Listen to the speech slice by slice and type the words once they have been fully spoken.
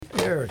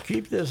There,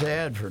 keep this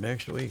ad for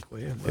next week, will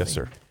you, buddy? Yes,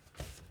 sir.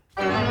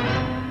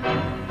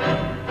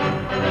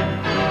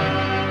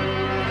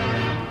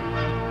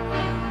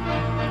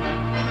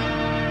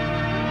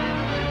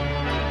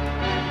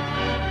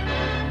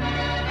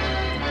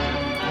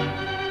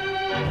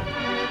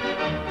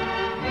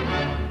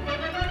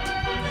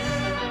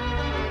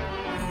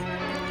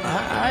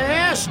 I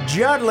asked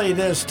Judley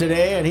this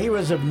today, and he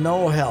was of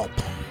no help.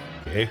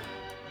 Okay.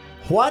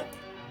 What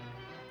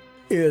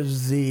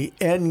is the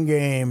end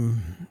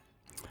game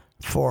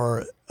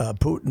for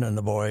Putin and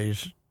the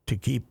boys to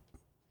keep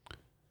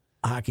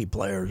hockey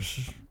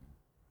players,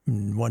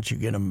 once you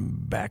get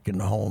them back in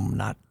the home,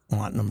 not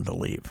wanting them to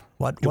leave?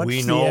 Do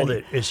we know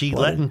that? Is he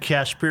letting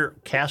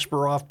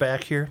Kasparov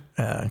back here?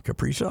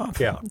 Kaprizov?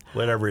 Yeah,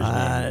 whatever his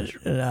name is.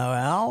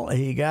 Well,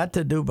 he got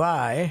to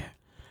Dubai,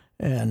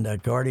 and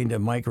according to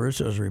Mike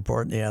Russo's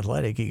report in The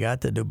Athletic, he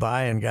got to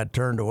Dubai and got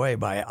turned away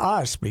by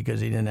us because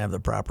he didn't have the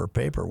proper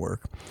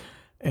paperwork.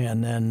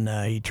 And then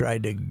he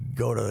tried to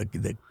go to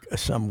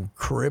some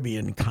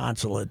Caribbean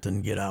consulate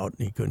and get out,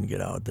 and he couldn't get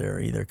out there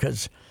either.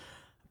 Because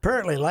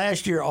apparently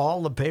last year,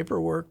 all the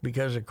paperwork,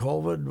 because of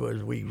COVID,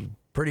 was we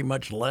pretty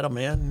much let him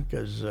in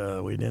because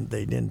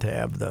they didn't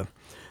have the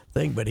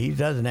thing. But he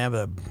doesn't have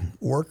a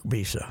work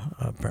visa,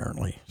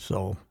 apparently.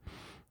 So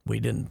we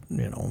didn't,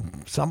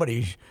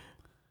 somebody,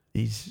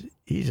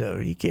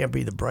 he can't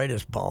be the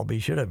brightest bulb. He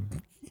should have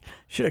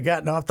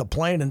gotten off the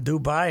plane in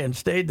Dubai and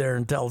stayed there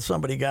until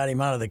somebody got him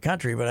out of the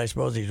country. But I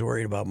suppose he's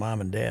worried about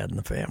mom and dad and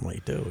the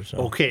family too. So.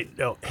 Okay,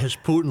 now, has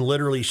Putin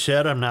literally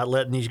said, "I'm not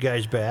letting these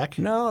guys back"?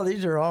 No,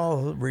 these are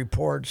all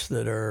reports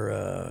that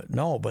are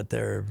but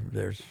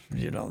there's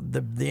the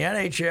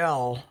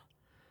NHL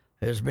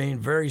is being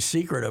very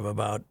secretive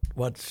about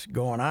what's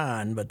going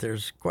on, but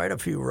there's quite a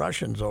few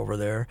Russians over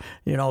there.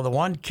 The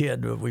one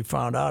kid that we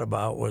found out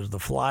about was the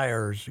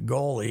Flyers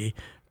goalie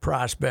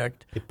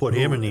prospect. They put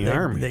him in the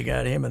Army. They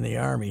got him in the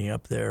Army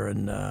up there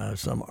in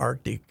some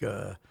Arctic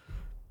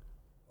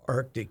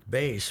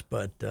base,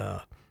 but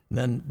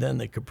then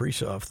the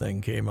Kaprizov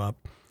thing came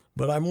up.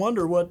 But I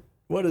wonder what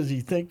does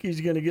he think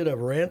he's going to get, a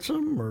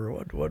ransom, or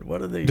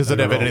what are they? Does it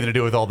have anything to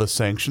do with all the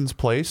sanctions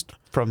placed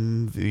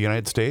from the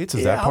United States?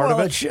 Is that part of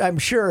it? I'm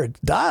sure it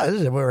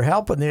does. We're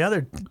helping the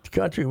other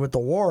country with the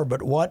war,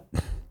 but what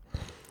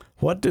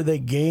do they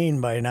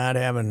gain by not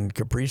having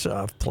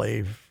Kaprizov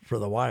play for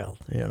the Wild?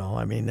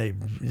 I mean,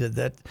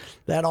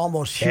 that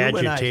almost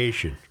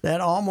agitation. That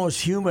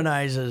almost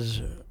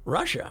humanizes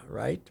Russia,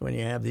 right? When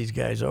you have these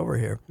guys over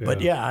here. Yeah.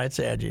 But yeah,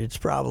 it's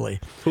probably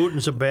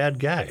Putin's a bad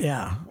guy.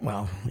 Yeah,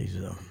 well,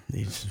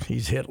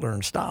 he's Hitler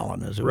and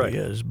Stalin is who right. he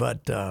is.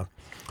 But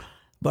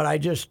I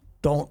just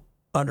don't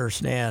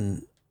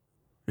understand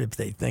if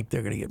they think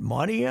they're going to get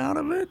money out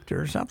of it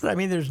or something. I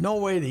mean, there's no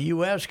way the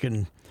U.S.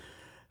 can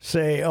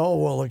say, "Oh,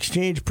 we'll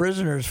exchange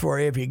prisoners for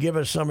you if you give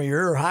us some of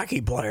your hockey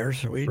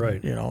players."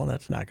 Right.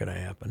 That's not going to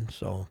happen.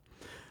 So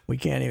they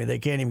can't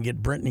even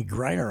get Brittany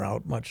Griner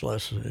out, much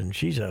less, and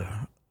she's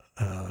a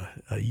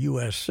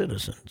U.S.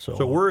 citizen.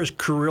 So where is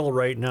Kirill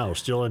right now?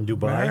 Still in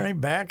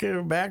Dubai? Back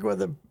with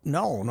the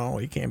no,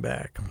 he came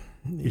back.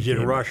 He's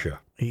in Russia.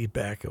 He's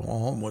back at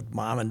home with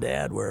mom and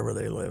dad, wherever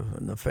they live,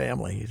 and the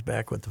family. He's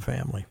back with the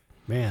family.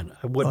 Man,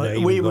 I wouldn't have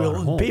even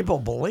gone home. People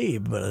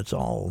believe, but it's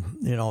all,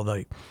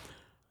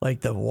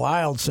 like the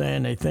Wild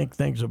saying they think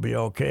things will be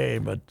okay,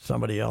 but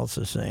somebody else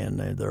is saying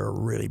they're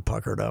really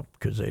puckered up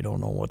because they don't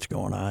know what's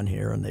going on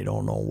here, and they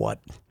don't know what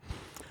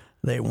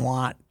they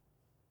want.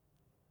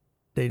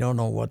 They don't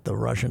know what the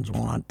Russians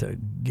want to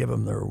give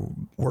them their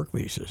work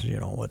visas.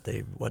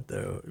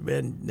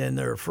 And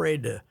they're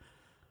afraid to,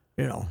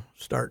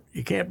 start.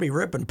 You can't be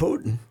ripping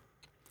Putin.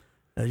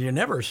 You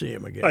never see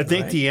him again. I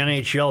think right? the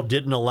NHL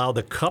didn't allow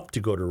the cup to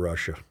go to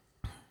Russia.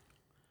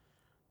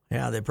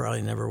 Yeah, they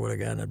probably never would have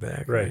gotten it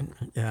back. Right.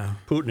 Yeah.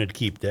 Putin would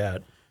keep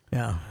that.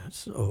 Yeah.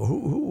 So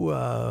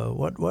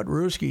what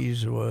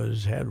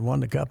Ruskies had won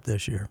the cup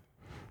this year?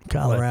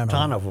 Colorado. A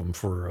ton of them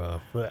for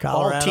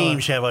Colorado. All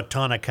teams have a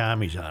ton of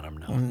commies on them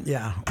now.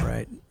 Yeah,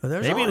 right.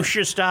 Maybe we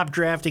should stop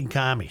drafting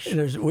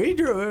commies. We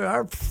drew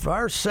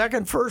our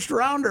second first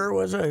rounder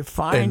was a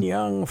fine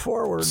young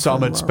forward.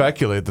 Some had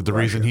speculated that the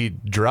reason he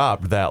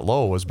dropped that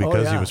low was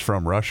because he was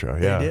from Russia.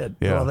 Yeah, they did.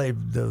 Yeah. Well,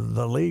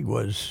 the league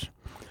was.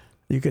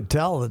 You could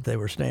tell that they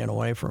were staying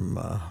away from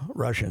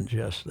Russians.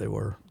 Yes, they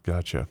were.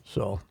 Gotcha.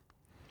 So.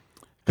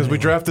 Because we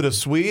drafted a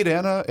Swede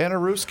and a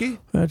Ruski.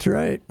 That's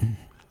right.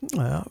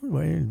 Well,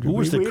 who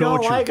was the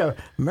coach? We don't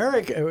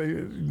like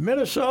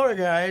Minnesota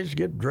guys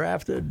get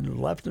drafted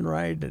left and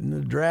right in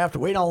the draft.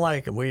 We don't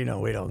like them. We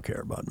don't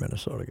care about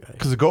Minnesota guys.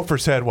 Because the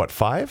Gophers had,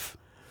 5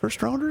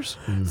 first rounders?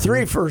 Mm-hmm.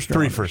 3 first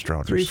rounders. 3 first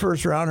rounders. 3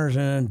 first rounders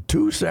and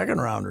 2 second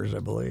rounders, I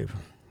believe.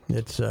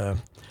 It's the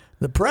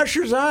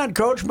pressure's on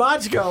Coach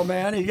Motzko,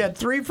 man. He got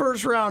 3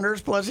 first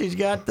rounders, plus he's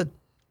got the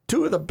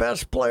 2 of the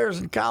best players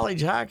in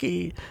college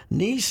hockey,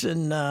 Neese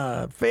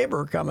and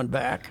Faber, coming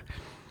back.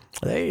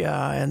 They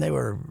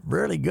were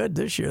really good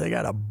this year.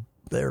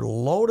 They're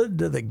loaded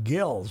to the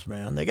gills,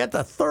 man. They got the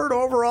 3rd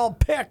overall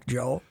pick,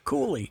 Joe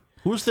Cooley.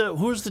 Who's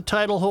the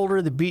title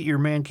holder that beat your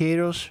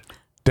Mankato's?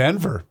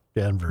 Denver,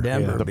 Denver.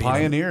 Denver. Yeah. the beat 'em.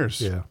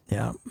 Pioneers. Yeah.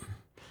 Yeah.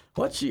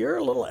 You're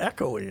a little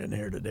echoey in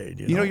here today.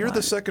 Do you You know, know you're why?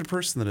 the second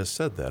person that has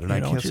said that, and I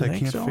Don't can't you say I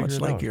think can't so? figure It's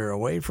it like out. you're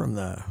away from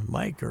the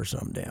mic or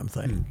some damn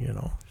thing,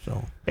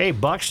 So Hey,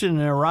 Buxton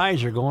and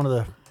Arise are going to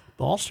the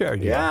All-Star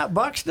game. yeah,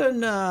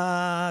 Buxton,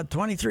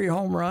 23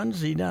 home runs.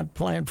 He's not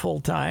playing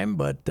full time,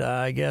 but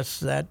I guess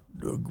that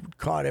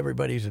caught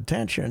everybody's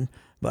attention.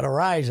 But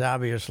Arise,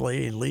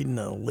 obviously, leading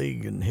the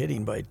league in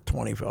hitting by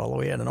 20, although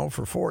he had an 0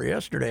 for 4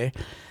 yesterday.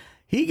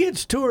 He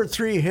gets 2 or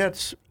 3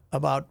 hits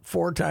about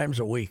 4 times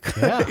a week.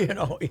 Yeah.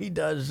 He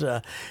does.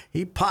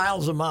 He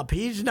piles them up.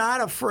 He's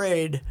not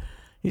afraid.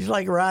 He's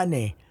like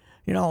Rodney.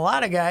 A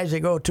lot of guys, they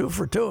go 2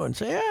 for 2 and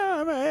say,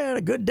 yeah, I had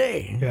a good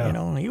day.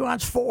 Yeah. He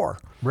wants 4.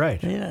 Right.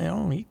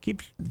 He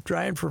keeps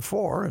trying for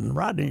 4, and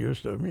Rodney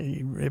used to.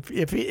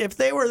 If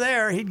they were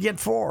there, he'd get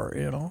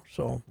 4.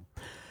 So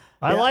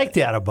I like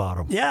that about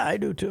him. yeah, I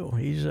do too.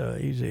 He's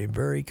a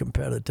very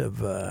competitive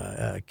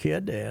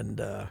kid,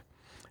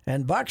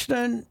 and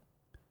Buxton.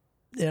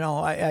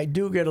 I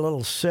do get a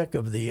little sick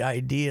of the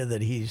idea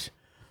that he's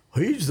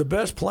the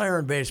best player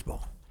in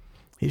baseball.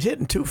 He's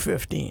hitting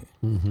 215.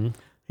 Mm-hmm.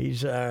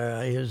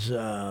 His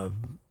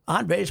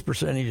on base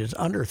percentage is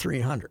under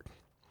 300.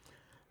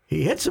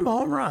 He hits some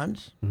home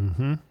runs,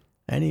 and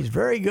he's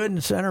very good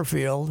in center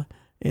field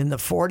in the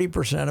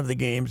 40% of the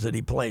games that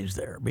he plays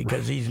there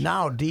because he's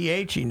now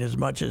DHing as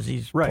much as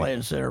he's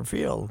playing center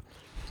field.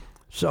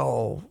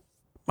 So,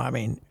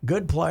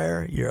 good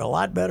player. You're a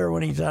lot better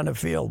when he's on the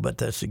field, but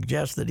to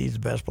suggest that he's the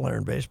best player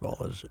in baseball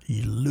is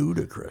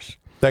ludicrous.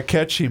 That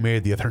catch he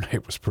made the other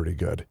night was pretty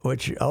good.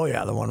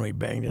 The one we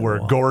banged in Where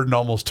the wall. Gordon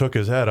almost took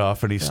his head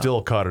off, and he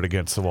still caught it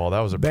against the wall. That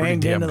was a pretty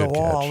Banged damn into good the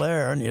wall catch.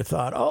 there, and you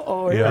thought,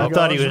 Yeah. I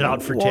thought he was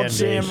out for 10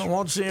 days.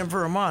 Won't see him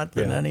for a month,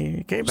 and then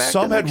he came back.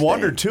 Some the had next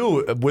wondered, day.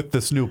 too, with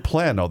this new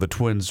plan, now the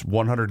Twins'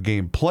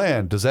 100-game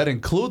plan, does that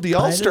include the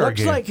All-Star It looks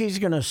game? like he's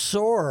going to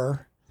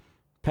soar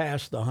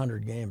past the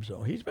 100 games,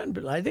 though. He's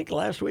been, I think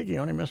last week he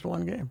only missed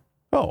 1 game,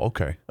 Oh,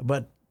 okay.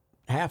 but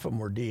half of them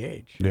were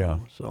DH. Yeah.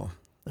 So,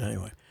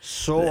 anyway.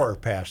 Soar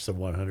past the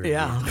 100.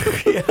 Yeah,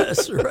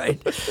 yes,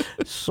 right.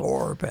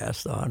 Soar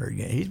past the 100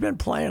 game. He's been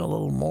playing a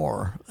little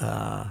more,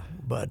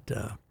 but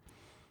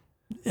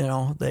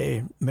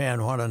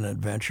what an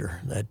adventure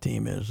that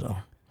team is. Though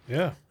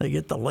Yeah. they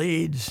get the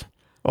leads.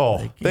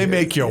 Oh, they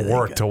make you they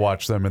work got- to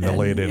watch them in the And,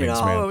 late innings,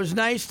 It man. was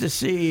nice to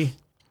see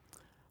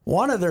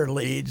one of their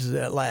leads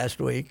that last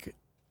week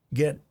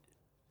get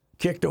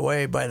kicked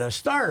away by the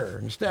starter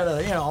instead of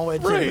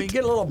we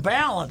get a little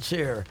balance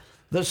here.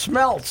 The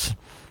Smelts.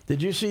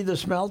 Did you see the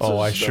Smelts? Oh,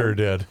 I sure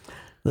did.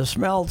 The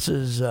Smelts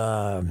is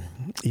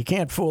you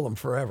can't fool them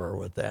forever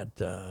with that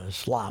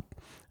slop,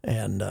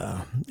 and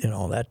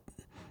that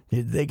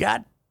they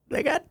got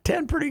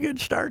 10 pretty good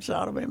starts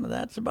out of him, and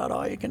that's about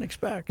all you can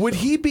expect. Would So,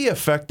 he be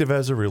effective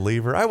as a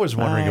reliever? I was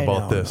wondering I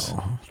about don't this.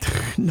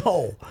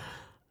 know.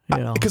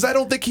 No, Because I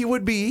don't think he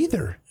would be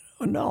either.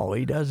 no,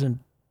 he doesn't.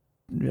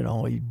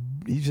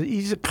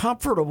 He's a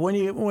comfortable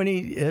when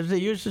he as they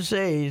used to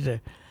say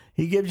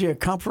he gives you a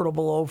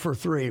comfortable 0 for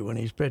 3 when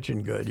he's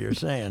pitching good. You're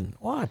saying,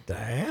 what the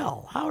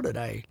hell? How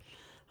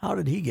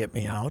did he get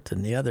me out?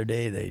 And the other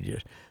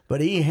day but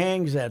he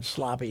hangs that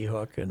sloppy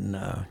hook and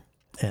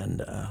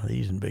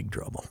he's in big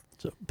trouble.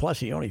 So, plus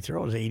he only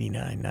throws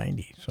 89,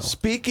 90. So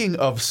Speaking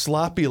of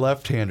sloppy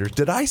left-handers,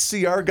 did I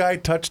see our guy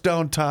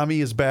Touchdown Tommy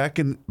is back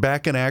in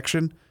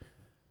action?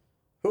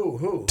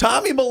 who?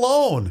 Tommy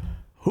Malone.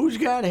 Who's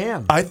got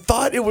him? I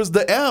thought it was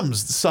the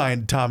M's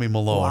signed Tommy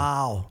Malone.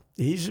 Wow.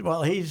 He's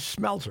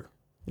Smeltzer.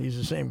 He's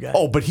the same guy.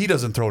 Oh, but he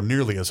doesn't throw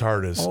nearly as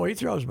hard as. Oh, he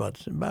throws about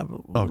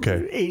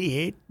Okay.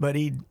 88, but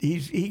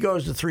he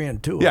goes to 3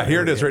 and 2. Yeah,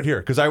 here it is right here.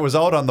 Because I was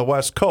out on the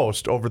West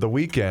Coast over the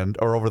weekend,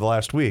 or over the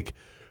last week.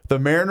 The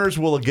Mariners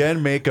will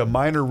again make a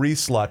minor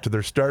reslot to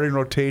their starting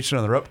rotation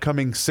on their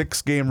upcoming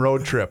 6-game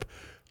road trip.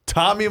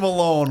 Tommy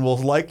Malone will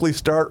likely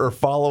start or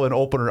follow an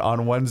opener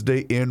on Wednesday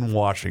in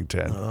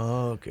Washington.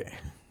 Okay,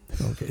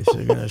 so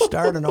they're going to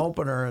start an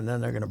opener, and then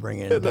they're going to bring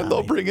in And then they'll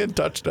Tommy. bring in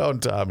Touchdown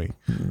Tommy.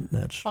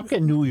 That's How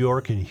can New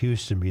York and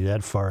Houston be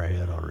that far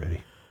ahead already?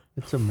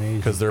 It's amazing.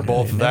 Because they're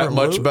both They that never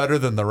much lose. better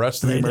than the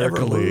rest of the they never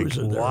American League. lose.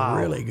 And they're Wow.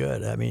 really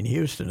good. I mean,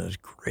 Houston is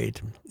great.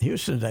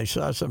 Houston, I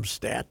saw some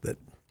stat that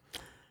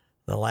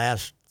the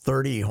last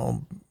 30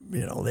 home,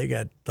 they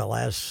got the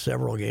last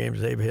several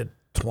games, they've hit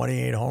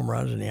 28 home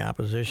runs, and the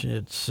opposition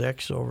hit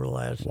 6 over the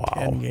last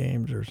 10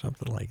 games or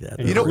something like that.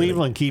 And They're really-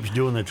 Cleveland keeps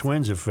doing the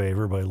Twins a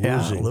favor by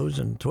losing. Yeah,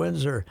 losing.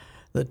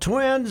 The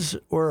Twins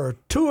were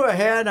 2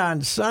 ahead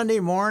on Sunday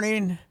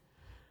morning.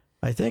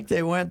 I think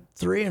they went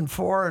 3 and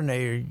 4,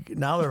 and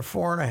now they're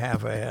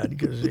 4.5 ahead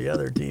because the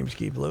other teams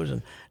keep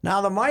losing.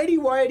 Now the Mighty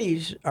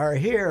Whiteys are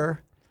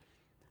here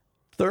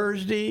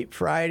Thursday,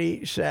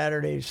 Friday,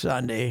 Saturday,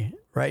 Sunday,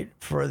 right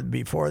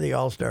before the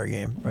All-Star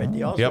game. Right,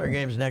 the All-Star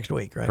game's next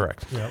week, right?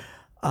 Correct. Yep.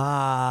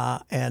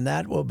 And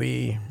that will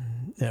be,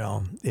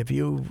 if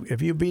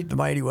you beat the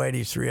Mighty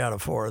Whiteys 3 out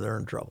of 4, they're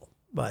in trouble.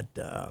 But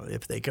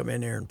if they come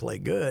in here and play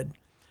good,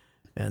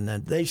 and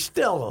then they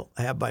still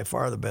have by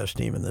far the best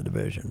team in the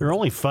division. They're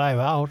only 5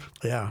 out.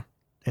 Yeah,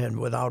 and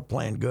without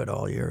playing good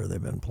all year.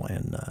 They've been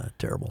playing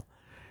terrible.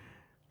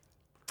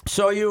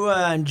 So you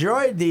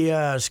enjoyed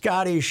the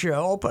Scottish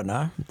Open,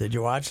 huh? Did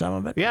you watch some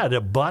of it? Yeah,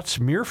 the Butts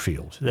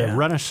Muirfield, the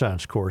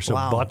Renaissance course of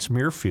Wow. Butts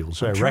Muirfield.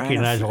 So I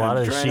recognize a lot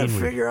of the I'm trying to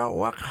scenery. figure out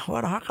what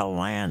hunk of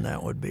land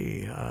that would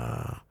be.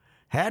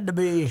 Had to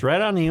be. It's right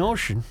on the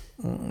ocean.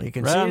 You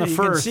can right see on the you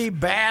can Firth. see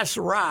Bass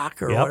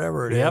Rock or Yep,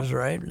 whatever it is, yep,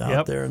 right out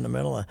yep. there in the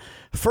middle of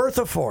Firth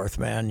of Forth,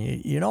 man.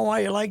 You know why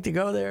you like to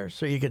go there?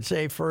 So you could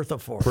say Firth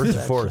of Forth. Firth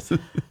of Forth.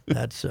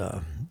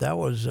 That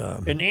was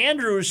And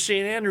Andrews,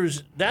 St.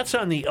 Andrews, that's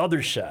on the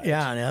other side.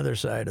 yeah on the other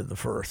side of the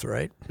Firth,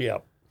 right?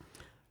 Yep.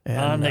 And,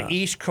 On the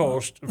east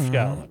coast of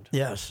Scotland.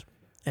 yes,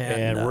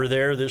 And we're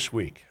there this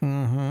week.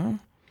 and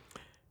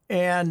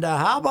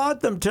how about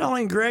them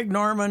telling Greg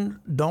Norman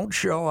don't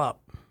show up?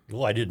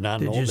 Oh, I did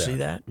not know that. Did you see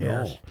that? No.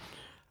 Yes.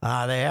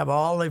 They have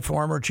all the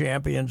former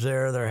champions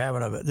there. They're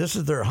having this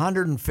is their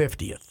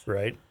 150th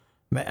Right?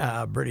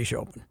 British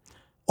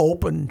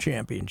Open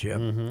Championship,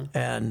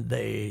 and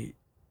they,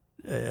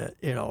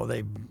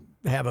 they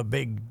have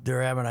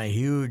they're having a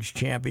huge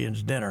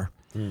champions dinner,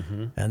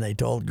 and they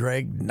told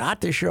Greg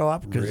not to show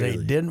up because they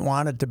didn't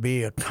want it to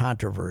be a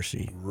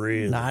controversy.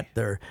 Really? Not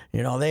their,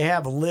 they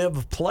have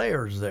live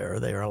players there.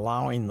 They're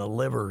allowing the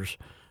livers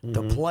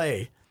to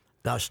play.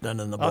 Dustin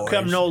and the boys. How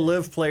come no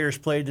live players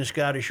played the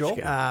Scottish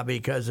Open?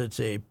 Because it's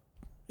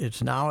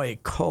now a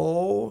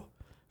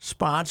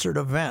co-sponsored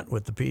event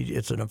with the PGA.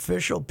 It's an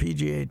official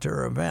PGA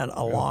Tour event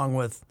along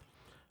with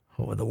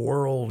the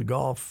World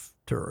Golf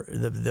Tour,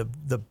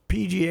 the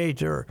PGA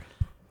Tour.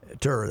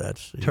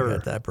 That's you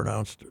got that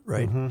pronounced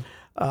right.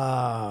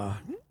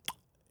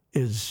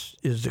 Is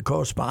the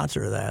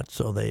co-sponsor of that?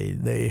 So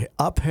they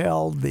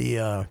upheld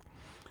the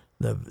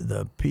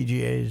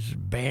PGA's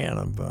ban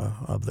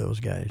of those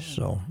guys.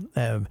 So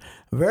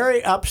very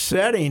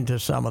upsetting to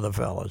some of the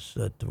fellas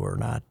that were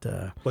not.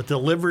 But the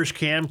livers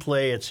can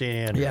play at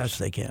St. Andrews. Yes,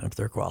 they can if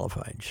they're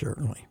qualified.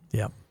 Certainly,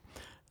 yep,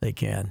 they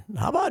can.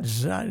 How about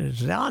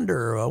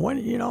Zonder?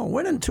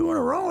 Winning 2 in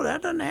a row,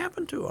 that doesn't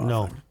happen too often.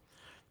 No.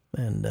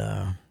 And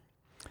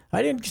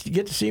I didn't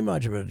get to see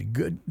much of it.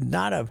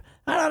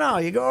 I don't know.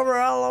 You go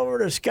all over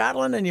to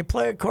Scotland and you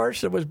play a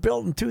course that was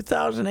built in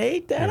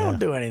 2008. That don't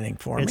do anything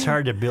for me. It's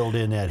hard to build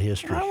in that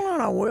history. I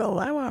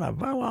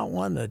want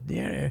one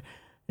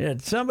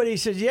that somebody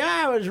says,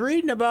 yeah, I was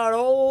reading about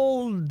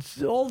old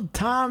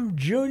Tom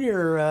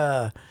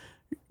Jr.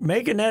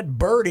 Making that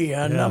birdie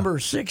on number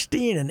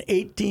 16 in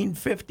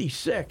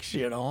 1856.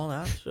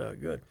 That's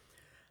good.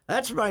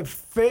 That's my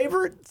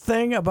favorite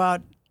thing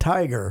about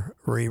Tiger,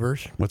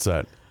 Reavers. What's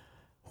that?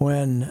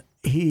 When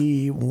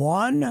he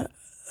won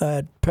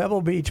at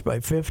Pebble Beach by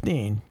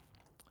 15,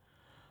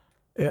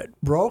 it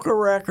broke a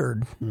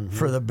record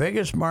for the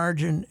biggest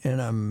margin in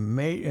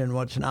in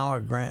what's now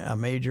a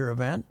major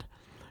event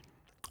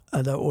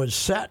that was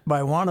set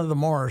by one of the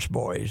Morris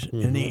boys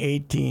in the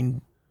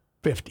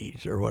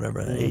 1850s or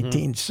whatever,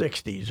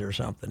 1860s or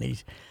something.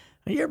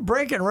 You're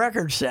breaking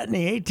records set in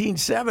the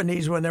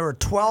 1870s when there were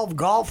 12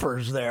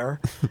 golfers there,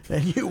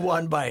 and you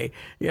won by,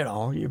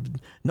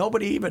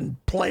 nobody even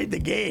played the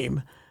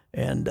game,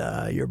 and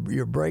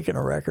you're breaking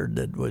a record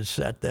that was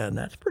set then.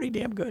 That's pretty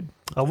damn good.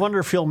 I wonder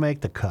if he'll make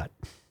the cut.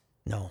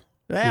 No,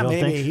 yeah, don't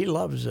maybe think he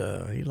loves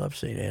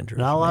St. Andrews.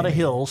 Not a lot of Maybe.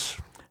 hills.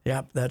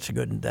 Yep, that's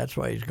good. That's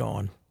why he's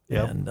going.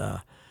 Yep. And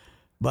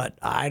but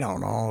I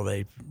don't know.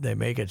 They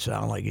make it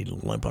sound like he's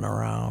limping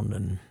around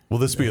and. Will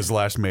this be his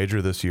last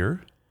major this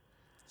year?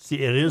 See,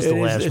 it is the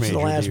last It's major. the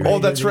last of the year. major Oh,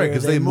 that's of the right, year.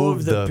 'cause they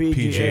moved the PGA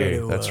PGA.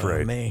 to, That's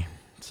right. May.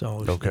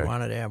 So Okay. they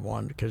wanted to have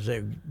one because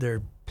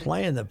they're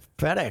playing the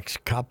FedEx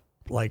Cup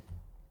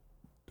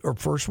or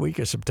first week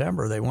of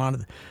September. They want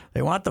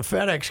the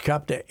FedEx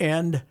Cup to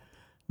end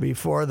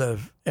before the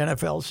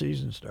NFL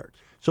season starts.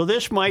 So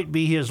this might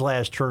be his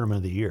last tournament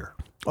of the year.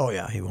 Oh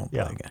yeah, he won't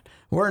Yeah. play again.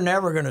 We're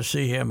never going to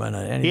see him in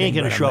anything. He ain't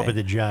going but to a show up May. at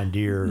the John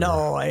Deere.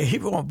 No, he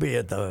won't be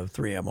at the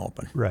 3M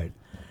Open. Right.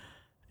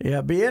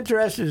 Yeah, be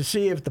interested to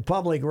see if the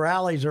public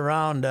rallies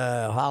around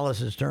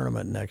Hollis's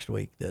tournament next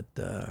week. That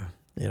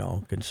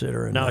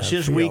considering Now, it's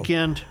his field.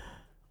 weekend.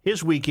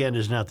 His weekend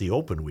is not the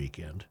Open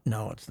weekend.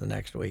 No, it's the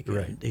next weekend.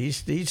 Right.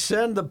 He's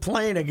send the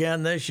plane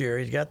again this year.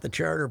 He's got the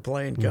charter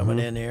plane coming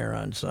in here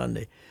on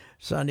Sunday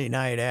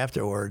night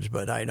afterwards.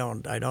 But I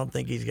don't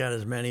think he's got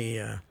as many.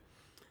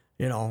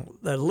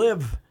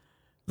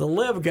 The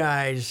live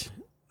guys.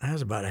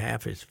 That's about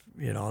half his.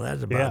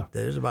 That's about. Yeah.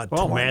 There's about.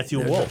 Well, 20, Matthew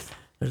there's Wolff.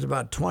 There's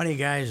about 20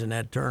 guys in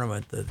that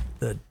tournament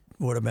that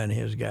would have been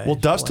his guys. Well,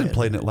 Dustin playing.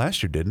 played in it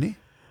last year, didn't he?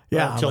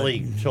 Yeah, Until but-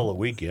 the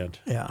weekend.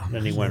 Yeah.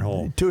 Then he went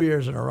home. 2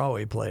 years in a row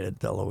he played it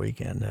till the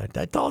weekend.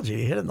 I told you,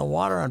 he hit it in the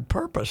water on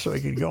purpose so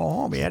he could go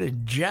home. He had a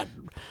jet.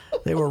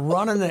 They were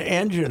running the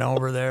engine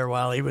over there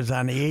while he was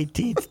on the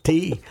 18th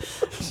tee.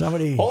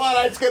 Somebody, Hold on,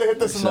 I just got to hit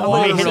this in the When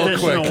water he hit real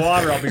this in quick. the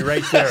water, I'll be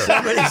right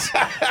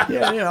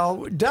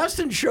there.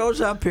 Dustin shows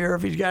up here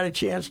if he's got a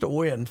chance to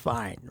win,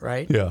 fine,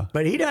 right? Yeah.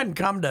 But he doesn't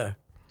come to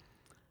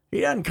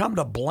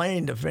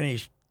Blaine to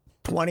finish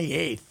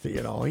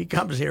 28th. He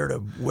comes here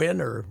to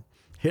win or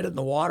hit it in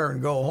the water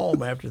and go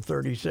home after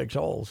 36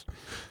 holes,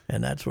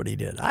 and that's what he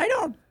did.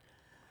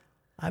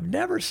 I've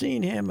never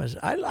seen him as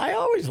I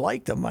always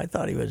liked him. I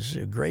thought he was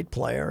a great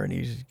player, and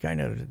he's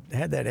kind of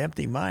had that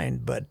empty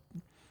mind. But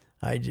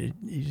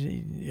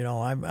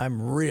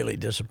I'm really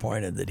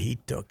disappointed that he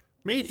took.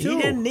 Me too.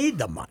 He didn't need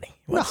the money.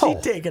 What's No.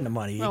 he taking the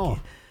money? No.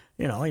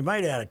 He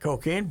might have had a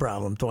cocaine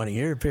problem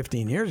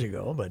 15 years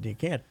ago, but you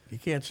can't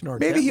snort.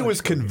 Maybe that he much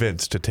was cocaine.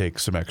 convinced to take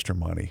some extra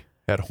money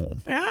at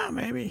home. Yeah,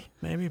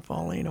 maybe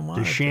Paulina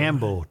wanted to.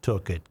 DeChambeau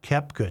took it.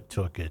 Kepka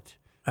took it.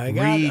 I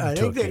Reed think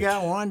took they it.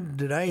 got one.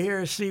 Did I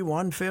hear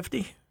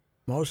C-150?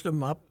 Most of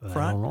them up I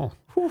front. don't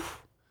know.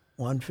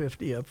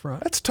 150 up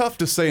front. That's tough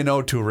to say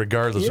no to,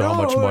 regardless You of how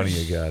know much money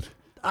who's- you got.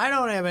 I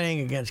don't have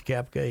anything against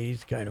Koepka.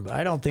 He's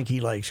I don't think he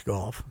likes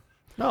golf.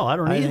 No, I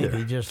don't I either. think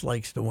he just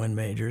likes to win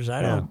majors.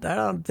 I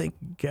don't think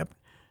Koepka.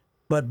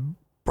 But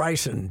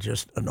Bryson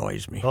just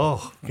annoys me.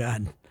 Oh,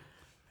 God.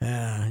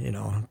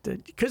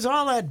 Because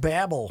all that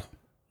babble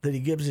that he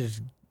gives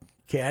his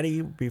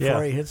caddy before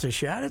Yeah. he hits a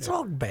shot, it's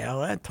all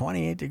babble. That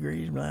 28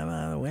 degrees, blah,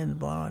 blah, the wind's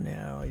blowing.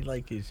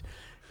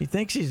 He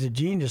thinks he's a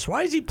genius.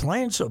 Why is he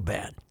playing so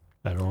bad?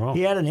 I don't know.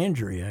 He had an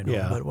injury, I know,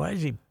 Yeah. but why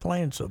is he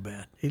playing so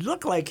bad? He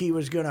looked like he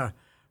was going to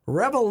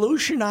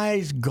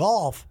revolutionize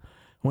golf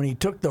when he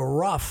took the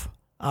rough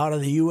out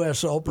of the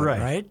U.S. Open,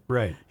 right?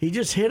 Right. He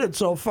just hit it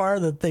so far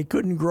that they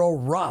couldn't grow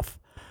rough.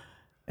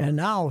 And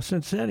now,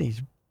 since then,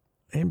 he's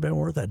ain't been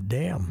worth a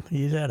damn.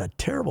 He's had a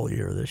terrible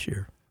year this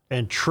year.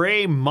 And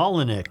Trey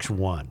Mullinax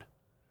won.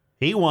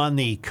 He won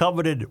the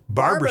coveted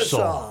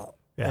Barbasol.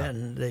 Yeah.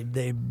 And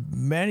they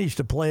managed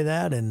to play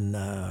that in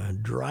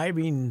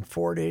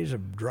 4 days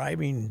of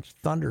driving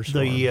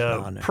thunderstorms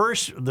down there.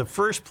 The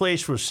first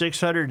place was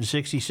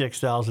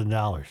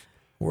 $666,000.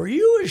 Were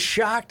you as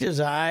shocked as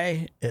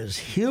I, as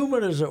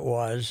humid as it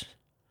was,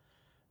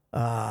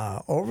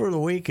 over the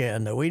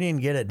weekend that we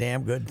didn't get a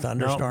damn good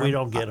thunderstorm? No, we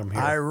don't get them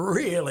here. I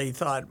really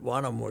thought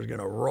one of them was going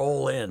to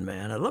roll in,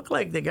 man. It looked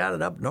like they got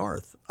it up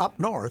north. Up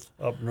north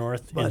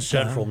in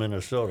central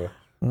Minnesota.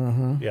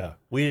 Mm-hmm. Yeah,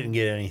 we didn't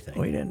get anything.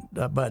 We didn't,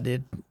 but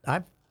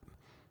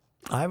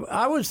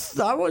I was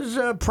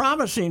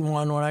promising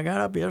one when I got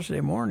up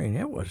yesterday morning.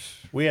 It was.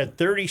 We had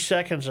 30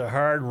 seconds of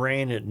hard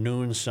rain at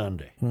noon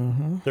Sunday.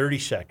 Mm-hmm. 30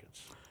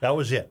 seconds. That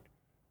was it.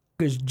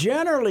 Because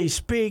generally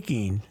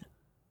speaking,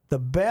 the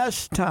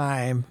best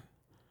time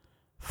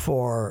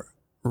for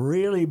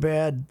really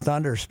bad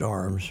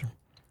thunderstorms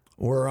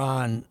were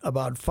on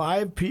about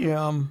 5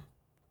 p.m.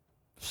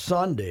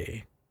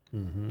 Sunday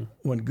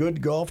when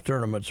good golf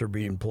tournaments are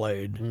being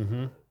played.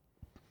 Mm-hmm.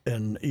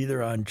 And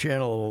either on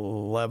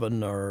Channel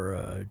 11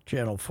 or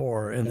Channel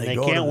 4. And They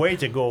can't wait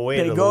to go away.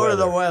 They to go the to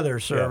the weather. weather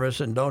service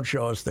and don't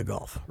show us the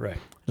golf. Right.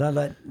 Now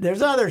that,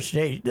 there's other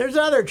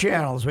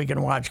channels we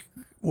can watch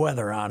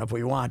weather on if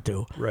we want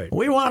to. Right.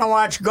 We want to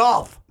watch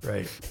golf.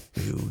 Right.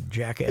 You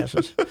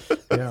jackasses.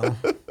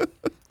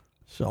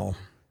 So,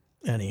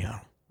 anyhow.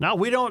 Now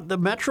the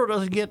Metro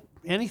doesn't get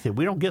anything.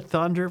 We don't get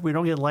thunder. We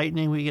don't get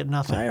lightning. We get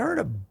nothing. I heard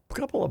a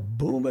couple of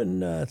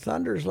booming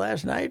thunders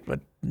last night, but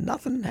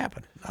nothing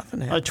happened.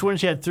 The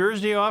Twins had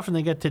Thursday off and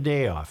they get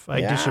today off. I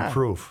Yeah.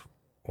 disapprove.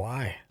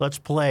 Why? Let's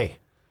play.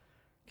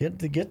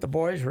 Get the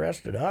boys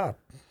rested up.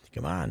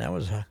 Come on, that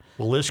was.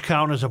 Will this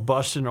count as a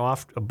Buxton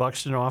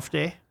off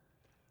day?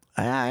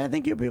 I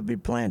think he'll be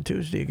playing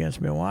Tuesday against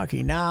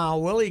Milwaukee. Now,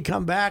 will he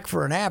come back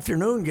for an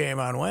afternoon game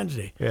on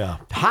Wednesday? Yeah.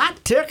 Hot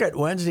ticket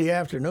Wednesday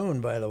afternoon,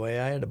 by the way.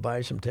 I had to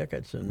buy some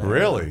tickets. And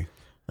Really?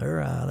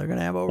 They're going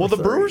to have over. Well, the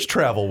 30. Brewers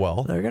travel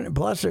well. They're going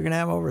to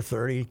have over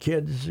 30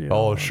 kids.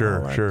 Oh, and sure,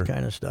 all that sure.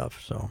 kind of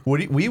stuff. So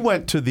We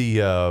went to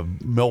the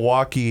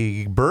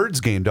Milwaukee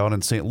Birds game down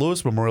in St.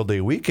 Louis Memorial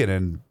Day weekend,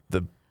 and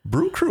the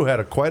Brew Crew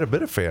had quite a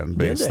bit of fan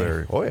base they?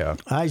 there. Oh, yeah.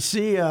 I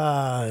see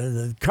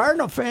the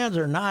Cardinal fans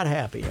are not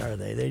happy, are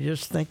they? They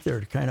just think they're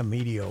kind of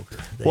mediocre.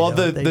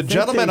 The think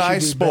gentleman they should I be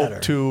spoke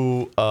better.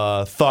 to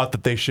thought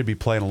that they should be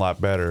playing a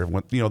lot better.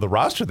 When, the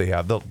roster they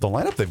have, the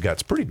lineup they've got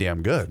is pretty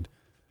damn good.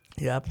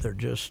 Yep, they're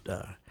just.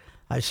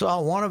 I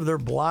saw one of their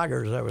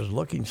bloggers. I was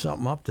looking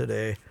something up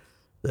today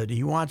that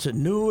he wants a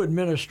new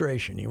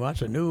administration. He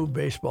wants a new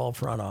baseball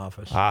front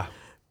office.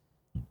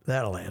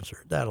 That'll answer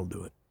it. That'll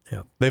do it.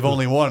 Yep. They've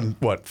only won,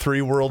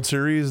 3 World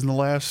Series in the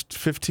last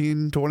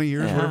 15, 20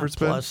 years, Yeah, whatever it's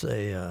been? plus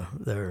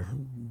they're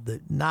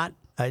not.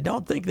 I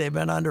don't think they've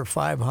been under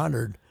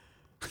 500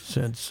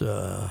 since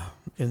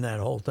in that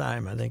whole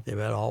time. I think they've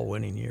had all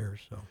winning years.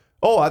 So.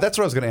 Oh, that's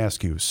what I was going to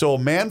ask you. So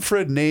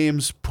Manfred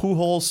names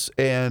Pujols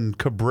and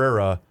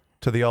Cabrera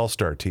to the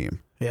All-Star team.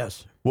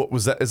 Yes. What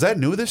was that? Is that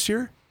new this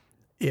year?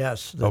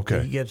 Yes.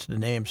 Okay. He gets to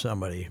name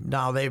somebody.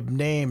 Now they've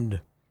named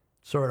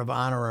sort of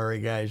honorary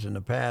guys in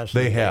the past.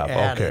 They that have,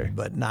 added, okay.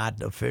 but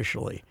not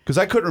officially. Because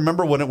I couldn't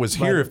remember when it was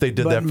here if they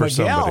did that for Miguel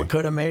somebody.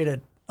 could have made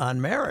it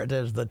on merit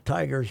as the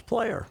Tigers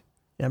player.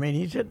 I mean,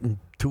 he's hitting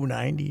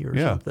 290 or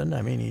Yeah. something.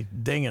 I mean, he's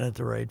dinging it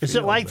the right Is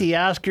field, it like but- the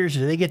Oscars?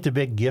 Do they get the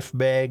big gift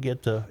bag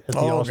at the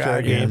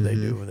All-Star God, yeah, game? they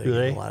do. They Do get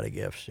they? a lot of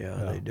gifts. Yeah,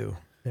 they do.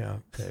 Yeah,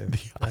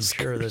 I'm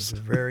sure there's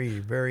very,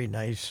 very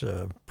nice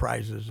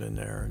prizes in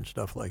there and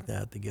stuff like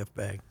that. The gift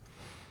bag.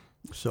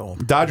 So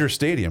Dodger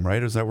Stadium,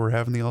 right? Is that where we're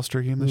having the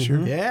All-Star game this year?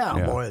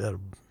 yeah, boy, that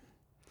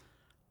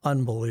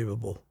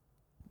unbelievable.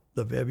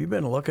 Have you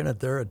been looking at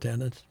their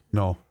attendance?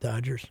 No.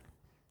 Dodgers,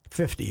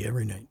 50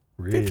 every night.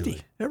 Really?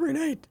 50 every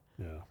night.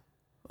 Yeah.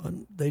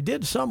 And they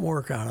did some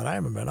work on it. I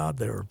haven't been out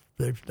there.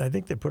 I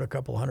think they put a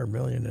couple $100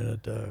 million in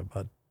it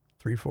about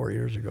 3-4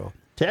 years ago.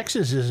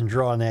 Texas isn't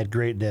drawing that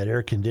great in that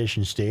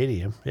air-conditioned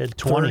stadium. It had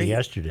 20 30.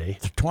 yesterday.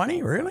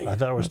 20, really? I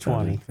thought it was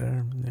 20.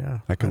 Yeah,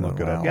 I can look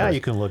it up. Yeah,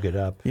 you can look it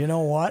up. You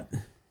know what?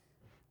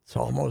 It's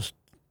almost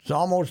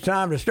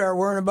time to start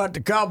worrying about the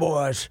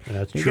Cowboys.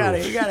 That's you true.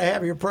 gotta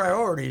have your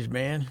priorities,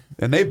 man.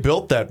 And they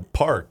built that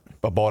park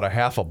about a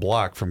half a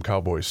block from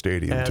Cowboy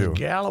Stadium, As too.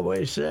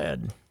 Galloway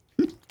said,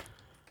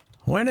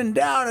 when in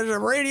doubt as a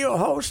radio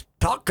host,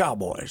 talk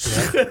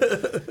Cowboys.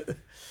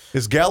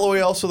 Is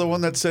Galloway also the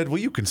one that said, well,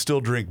 you can still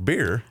drink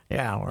beer?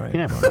 Yeah, right.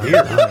 Yeah,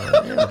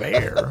 beer.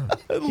 Beer.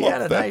 He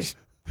had a that. nice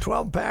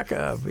 12-pack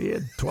of. He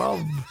had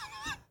 12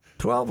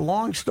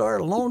 long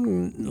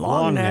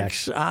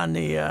necks on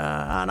the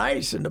on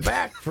ice in the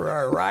back for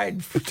our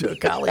ride to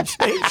College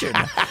Station.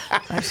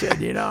 I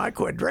said, I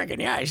quit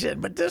drinking. Yeah, I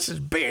said, but this is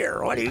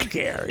beer. What do you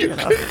care?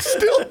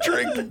 Still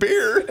drink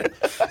beer.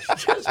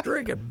 Just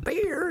drinking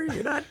beer.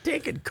 You're not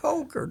taking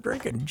Coke or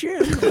drinking gin.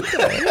 What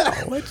the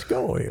hell? Let's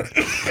go here.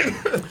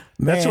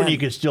 That's when Man, you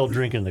could still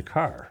drink in the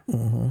car.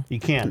 You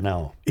can't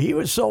now. he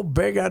was so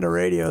big on the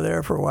radio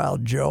there for a while,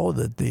 Joe,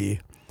 that the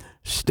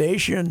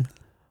station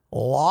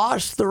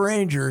lost the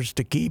Rangers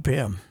to keep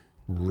him.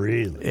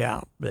 Really?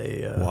 Yeah,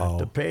 they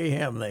to pay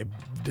him, they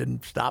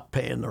didn't stop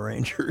paying the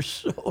Rangers.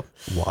 So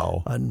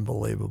Wow.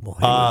 unbelievable.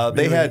 He They was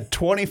really- had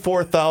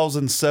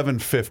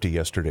 24,750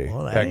 yesterday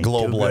Well, that at ain't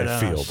Globe too Life good on a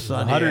Field.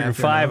 Sunday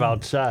 105 afternoon.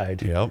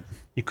 outside. Yep,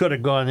 You could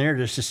have gone there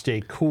just to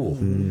stay cool.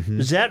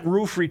 Is that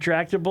roof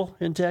retractable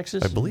in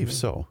Texas? I believe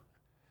so.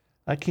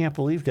 I can't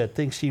believe that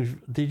thing seems.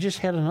 They just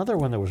had another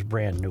one that was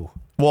brand new.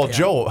 Well,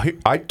 Joe,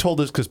 I told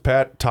this because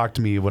Pat talked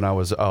to me when I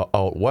was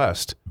out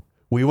west.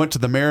 We went to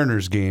the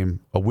Mariners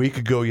game a week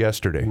ago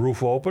yesterday.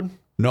 Roof open?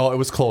 No, it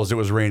was closed. It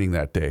was raining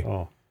that day.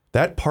 Oh,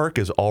 That park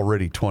is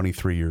already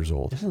 23 years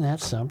old. isn't that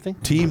something?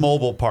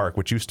 T-Mobile Park,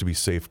 which used to be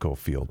Safeco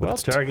Field. But Well,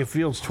 it's Target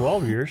Field's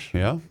 12 years.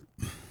 yeah.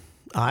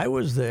 I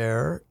was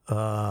there.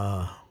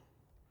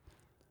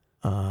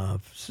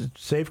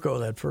 Safeco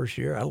that first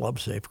year. I loved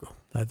Safeco.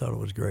 I thought it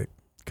was great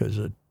because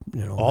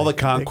All the they could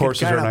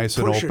concourses are kinda nice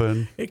and push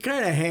open. It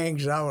kind of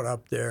hangs out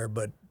up there,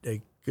 but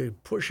they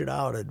could push it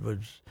out.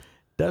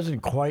 Doesn't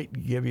quite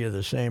give you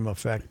the same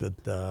effect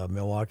that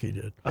Milwaukee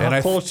did. And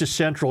How close to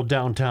central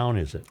downtown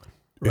is it?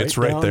 It's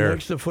right down there.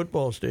 next to the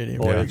football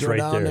stadium. Oh, You it's go right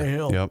down there. the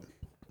hill. Yep.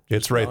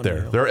 It's right down the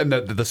there. hill. There and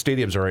the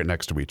stadiums are right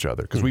next to each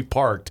other because we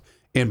parked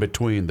in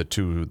between the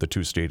two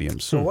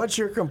stadiums. So, what's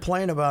your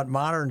complaint about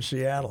modern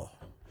Seattle?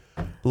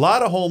 A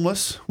lot of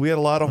homeless. We had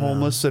a lot of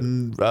homeless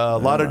and a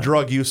lot of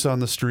drug use on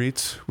the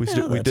streets. We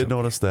that's did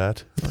notice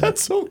that.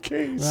 That's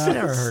okay. I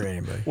never heard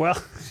anybody.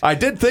 Well, I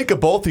did think of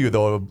both of you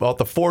though about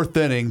the fourth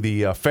inning.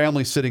 The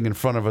family sitting in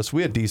front of us.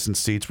 We had decent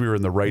seats. We were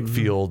in the right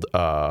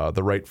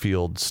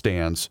field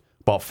stands,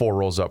 about 4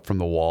 rows up from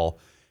the wall.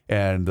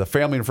 And the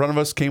family in front of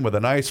us came with a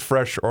nice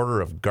fresh order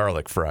of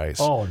garlic fries.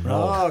 oh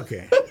no,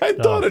 Okay. I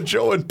thought of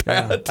Joe and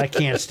Pat. I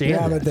can't stand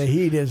Yeah, it. but the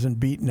heat isn't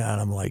beating on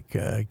them like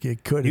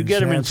it could. You in get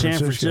them in San San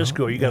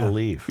Francisco, you got to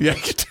leave. Yeah,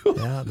 you do.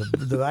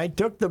 Yeah, I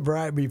took the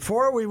bride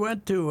before we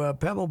went to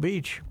Pebble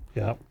Beach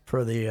Yeah,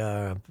 for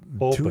the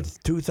Open.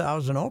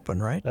 2000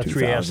 Open, right? that's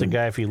where you asked the 2000.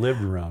 guy if he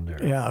lived around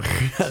there. Yeah,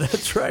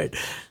 that's right.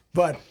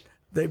 But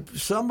the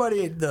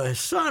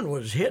sun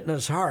was hitting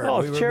us hard.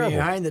 Oh, we were terrible.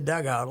 behind the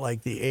dugout,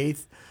 like the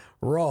 8th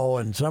row,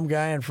 and some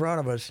guy in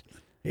front of us,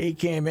 he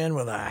came in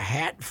with a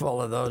hat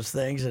full of those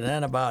things, and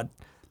then about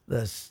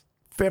the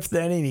 5th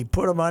inning, he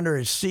put them under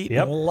his seat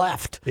Yep. and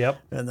left.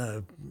 Yep. And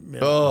the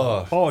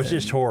Oh, it's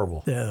just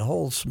horrible. the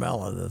whole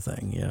smell of the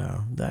thing,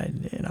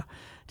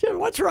 Jim,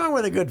 what's wrong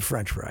with a good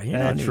French fry? You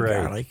don't That's need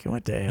right. garlic.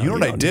 What the hell? You know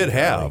what I don't did need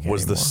have garlic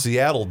was the anymore.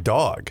 Seattle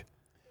dog.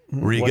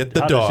 Where you What- get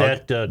the how does dog,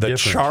 that, the different?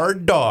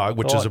 charred dog,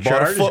 which is about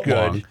chard a foot is good.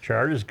 long,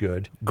 Chard is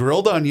good.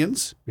 grilled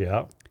onions,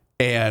 Yeah.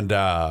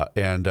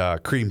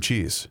 and cream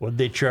cheese. What did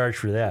they charge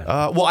for that?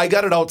 Well, I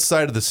got it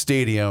outside of the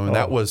stadium, and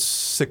that was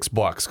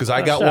 $6 because I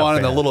That's got not one,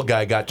 and the bad. little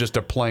guy got just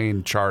a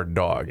plain charred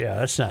dog. yeah,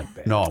 that's not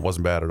bad. No, it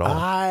wasn't bad at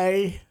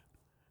all.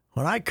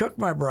 When I cook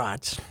my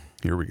brats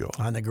Here we go.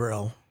 on the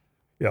grill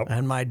Yep.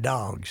 and my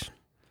dogs,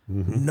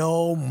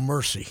 no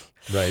mercy.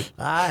 Right.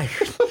 I,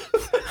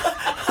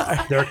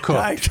 They're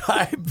cooked.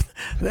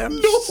 them,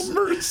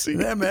 mercy.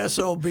 them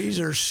SOBs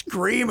are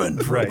screaming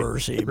for Right,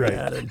 mercy, right.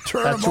 man. And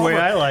turn That's them the way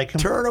over, I like 'em.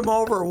 Turn them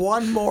over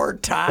one more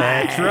time.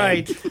 That's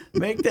right.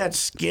 Make that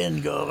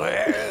skin go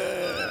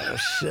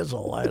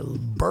sizzle. I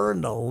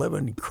burn the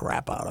living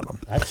crap out of them.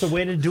 That's the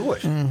way to do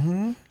it.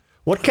 Mm-hmm.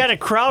 What kind of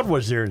crowd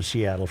was there in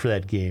Seattle for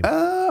that game?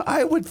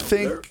 I would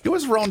think it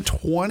was around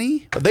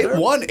 20. They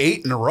won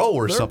 8 in a row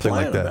or They're something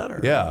like playing that.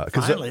 better. Yeah,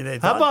 because Finally, they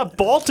How thought, about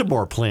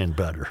Baltimore playing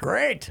better?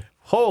 great.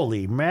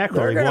 Holy mackerel!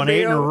 They're He gonna won be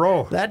 8 in a over-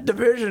 row. That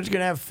division's going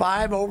to have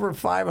 5 over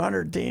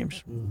 500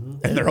 teams. And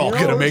they're all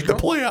going to make the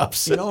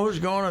playoffs. You know who's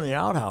going in the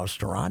outhouse?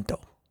 Toronto.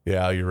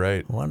 Yeah, you're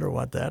right. Wonder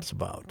what that's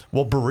about.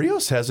 Well,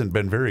 Barrios hasn't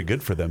been very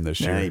good for them this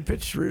Yeah, year. he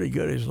pitched really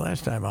good his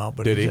last time out,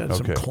 but Did he's he? had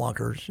some Okay.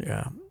 clunkers.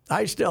 Yeah,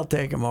 I still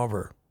take him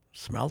over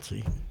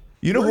Smeltzy.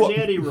 You know Where's what?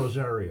 Eddie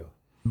Rosario?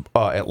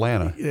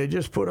 Atlanta. They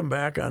just put him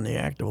back on the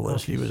active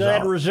list. He was So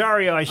that out.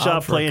 Rosario I saw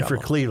out for a playing for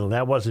couple. Cleveland.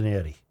 That wasn't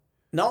Eddie.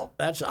 No,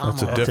 that's Amo.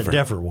 That's a That's a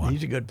different one.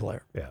 He's a good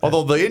player. Yeah.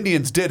 Although the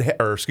Indians did,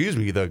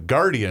 the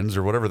Guardians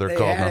or whatever they're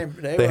called now,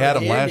 They they were had the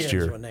him last Indians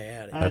year. when they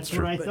had him. That's what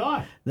true. I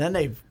thought.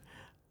 Then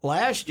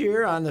last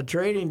year on the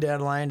trading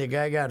deadline, the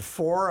guy got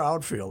 4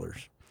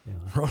 outfielders: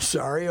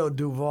 Rosario,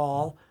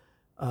 Duvall,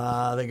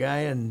 the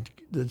guy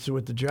that's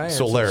with the Giants,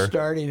 Soler. that's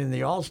starting in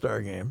the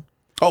All-Star game.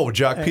 Oh,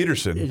 Jock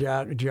Peterson.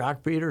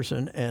 Jock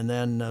Peterson, and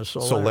then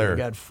Soler. Soler. He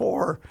got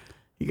 4.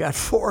 He got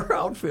 4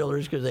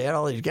 outfielders because they had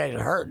all these guys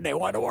hurt, and they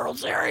won the World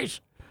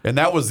Series. And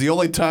that was the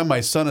only time my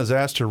son has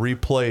asked to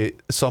replay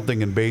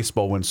something in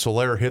baseball when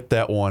Soler hit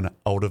that one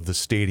out of the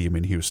stadium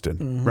in Houston.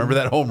 Remember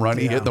that home run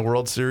he hit in the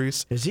World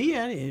Series? Is he?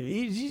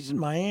 He's in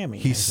Miami.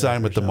 He's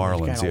signed with the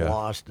Marlins, He's kind of yeah.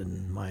 lost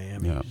in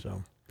Miami. Yeah.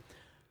 So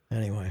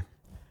anyway,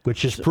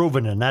 Which is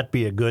proven to not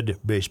be a good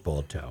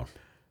baseball town,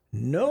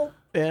 nope.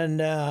 And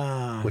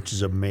which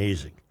is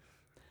amazing.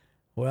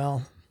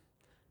 well,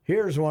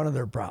 here's one of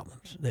their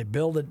problems. They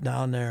build it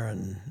down there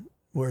and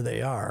where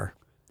they are,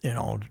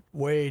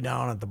 way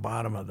down at the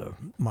bottom of the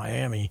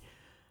Miami,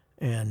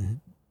 and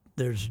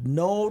there's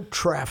no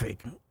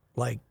traffic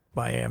like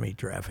Miami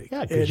traffic.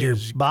 Yeah, 'cause It you're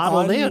is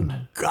bottled in.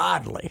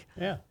 ungodly.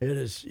 Yeah. It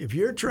is. If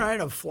you're trying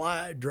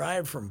to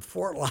drive from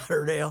Fort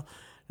Lauderdale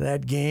to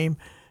that game,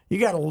 you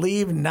got to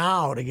leave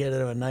now to get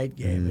to a night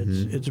game.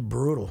 It's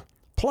brutal.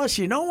 Plus,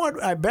 you know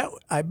what? I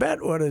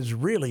bet what is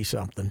really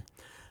something.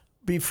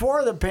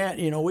 Before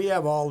the we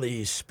have all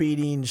these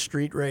speeding,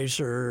 street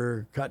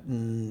racer,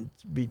 cutting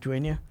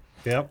between you.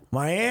 Yep.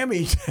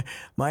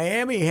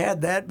 Miami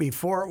had that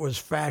before it was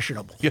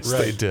fashionable. Yes,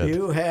 they did.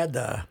 You had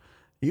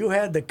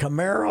the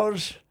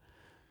Camaros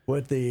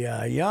with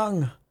the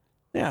young,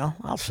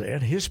 I'll say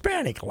it,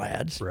 Hispanic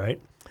lads, Right.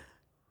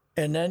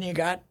 and then you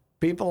got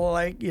people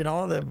like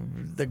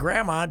the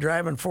grandma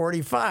driving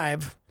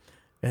 45,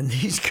 and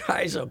these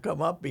guys will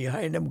come up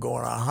behind them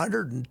going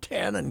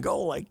 110 and go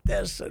like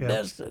this and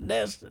this and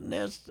this and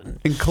this. And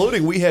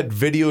Including, we had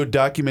video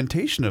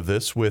documentation of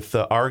this with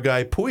our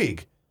guy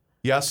Puig,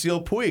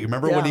 Yasiel Puig.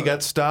 Remember when he Yeah.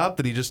 got stopped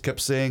and he just kept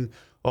saying,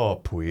 "Oh,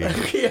 Puig."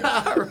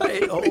 yeah,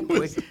 right. Oh,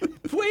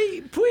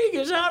 Puig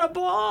is out of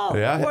ball.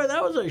 Yeah. Boy,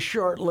 that was a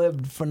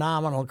short-lived,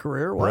 phenomenal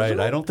career, wasn't Right. it?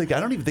 I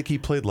don't even think he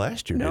played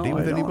last year. No, did he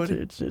with I don't. anybody?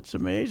 It's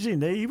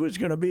amazing. He was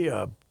going to be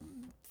a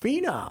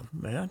phenom,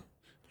 man.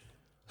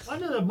 When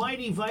do the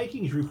mighty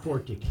Vikings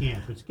report to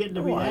camp? It's getting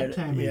to be that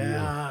time of year.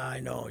 Yeah, I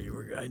know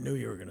I knew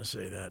you were going to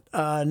say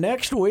that.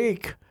 Next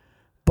week,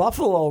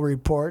 Buffalo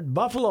report.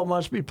 Buffalo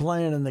must be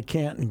playing in the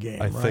Canton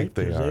game. I right? think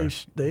they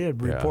 'Cause are. They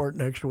had report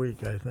next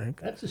week, I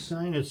think. That's a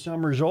sign that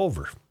summer's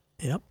over.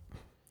 Yep,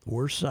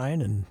 worst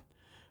sign in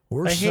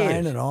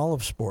it. all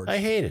of sports. I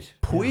hate it.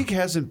 Puig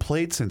hasn't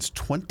played since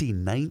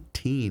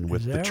 2019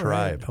 with Is the that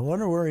Tribe. right? I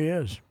wonder where he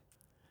is.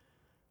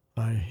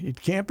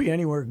 It can't be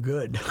anywhere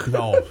good.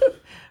 No.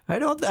 I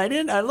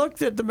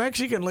looked at the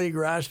Mexican League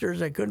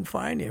rosters. I couldn't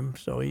find him,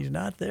 so he's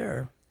not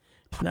there.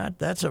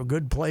 That's a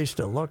good place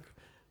to look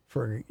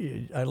for.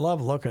 I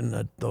love looking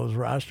at those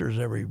rosters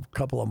every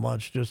couple of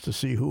months just to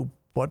see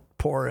what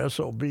poor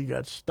SOB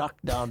got stuck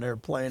down there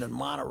playing in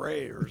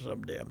Monterey or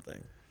some damn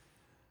thing.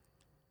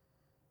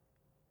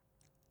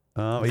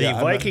 The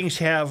Vikings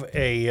have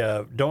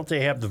don't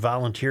they have the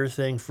volunteer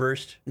thing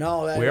first?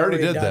 No, We already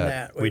did done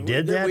that. We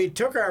did that? We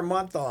took our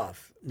month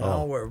off.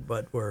 No, we're.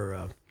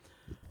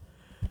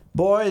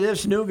 Boy,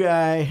 this new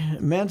guy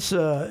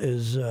Mensa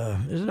is.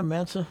 Isn't it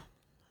Mensa?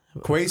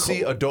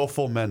 Kwesi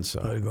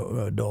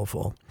Adolfo-Mensah.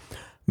 Adolfo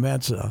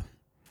Mensa.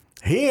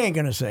 He ain't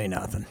gonna say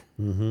nothing.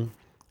 Mm-hmm.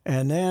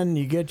 And then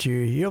you get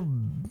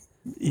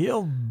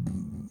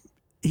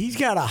he's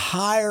got a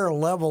higher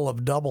level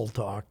of double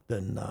talk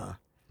than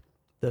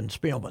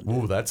Spielman did.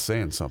 Ooh, that's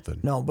saying something.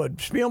 No, but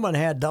Spielman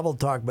had double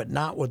talk, but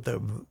not with the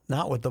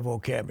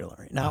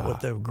vocabulary, not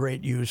with the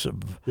great use of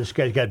This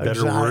guy's got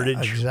better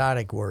wordage.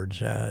 exotic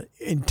words.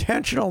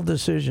 Intentional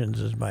decisions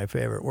is my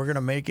favorite. We're going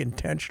to make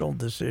intentional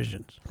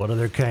decisions. What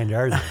other kind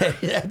are they?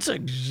 That's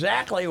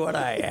exactly what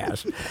I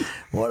asked.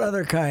 What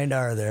other kind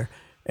are there?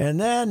 And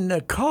then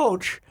the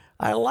coach,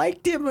 I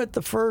liked him at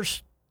the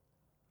first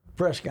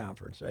press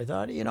conference. I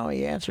thought, he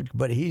answered,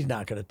 but he's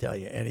not going to tell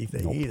you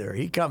anything either.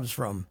 He comes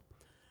from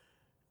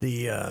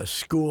the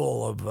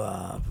school of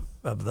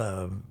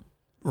the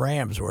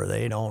Rams where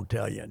they don't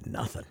tell you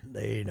nothing.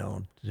 They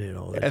don't,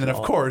 And then,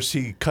 of course,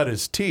 he cut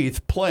his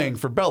teeth playing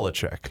for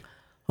Belichick.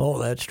 Oh,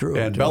 that's true.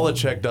 And too.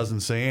 Belichick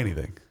doesn't say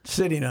anything.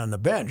 Sitting on the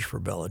bench for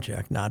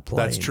Belichick, not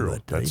playing. That's true.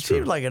 But, That's he true.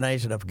 seems like a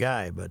nice enough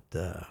guy, but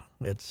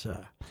it's.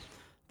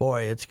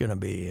 boy, it's going to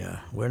be.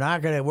 We're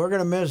going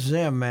to miss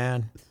Zim,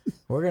 man.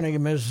 We're going to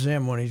miss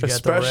Zim when he's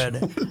got the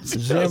red.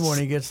 Zim when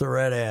he gets the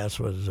red ass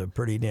was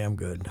pretty damn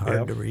good.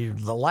 Hard to read.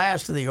 The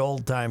last of the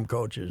old time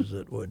coaches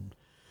that would,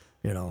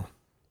 Not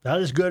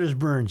as good as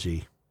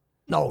Burnsy.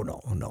 No.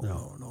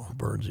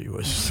 Burnsy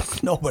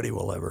was nobody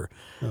will ever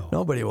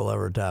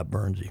top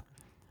Burnsy.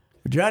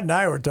 Judd and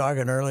I were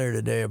talking earlier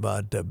today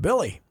about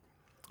Billy,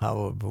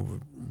 how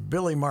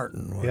Billy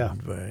Martin,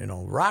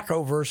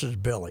 Rocco versus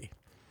Billy.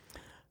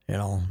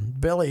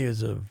 Billy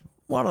is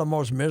one of the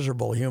most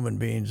miserable human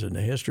beings in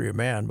the history of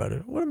man, but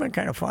it would have been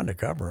kind of fun to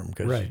cover him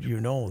because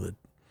that,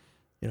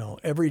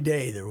 every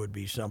day there would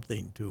be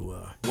something to.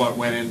 What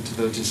went into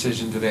the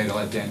decision today to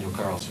let Daniel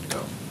Carlson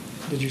go?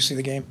 Did you see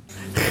the game?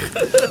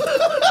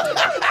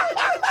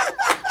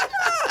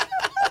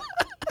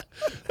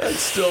 That's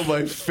still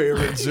my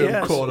favorite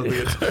Zim quote of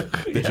the entire.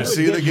 Did you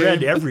see the It's game?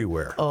 red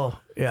everywhere. Oh,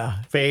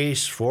 yeah.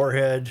 Face,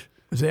 forehead,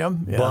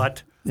 Zim? Yeah.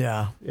 butt,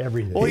 Yeah.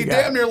 everything. Well, he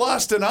damn near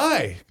lost an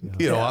eye,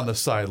 on the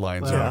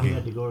sidelines. He Augie.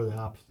 had to go to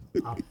the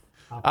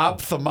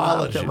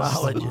Ophthalmologist.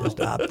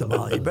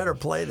 Ophthalmologist. You better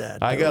play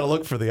that. I got to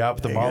look for the You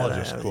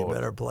ophthalmologist You quote.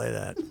 better play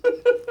that.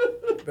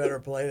 Better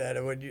play that.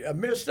 A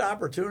missed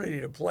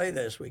opportunity to play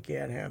this. We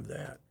can't have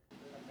that.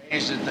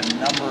 Amazed at the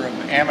number of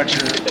amateur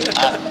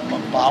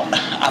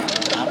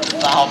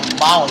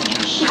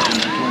ophthalmologists in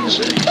the Twin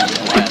Cities.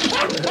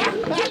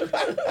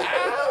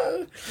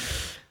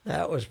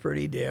 That was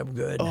pretty damn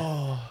good.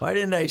 Why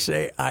didn't I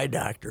say eye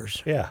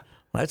doctors? Yeah.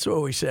 That's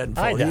what we said in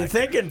Eye Fulda. You doctor.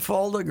 think in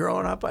Fulda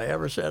growing up I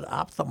ever said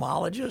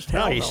ophthalmologist? No,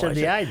 Hell you said I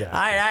the eye doctor.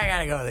 I got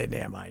to go to the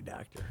damn eye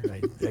doctor. I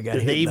got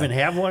Did they even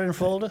have one in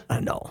Fulda?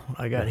 No.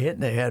 I got hit in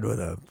the head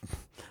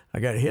I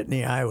got hit in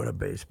the eye with a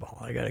baseball.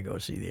 I got to go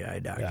see the eye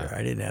doctor. Yeah.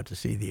 I didn't have to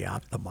see the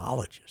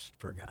ophthalmologist,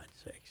 for God's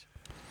sakes.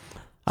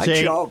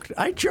 Say-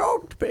 I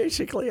choked,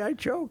 basically. I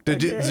choked.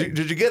 Did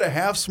you get a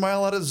half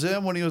smile out of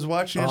Zim when he was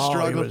watching you He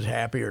struggle? was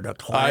happier to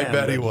climb. I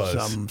bet he than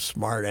was. Some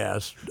smart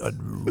ass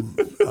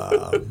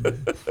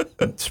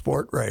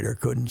sport writer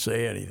couldn't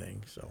say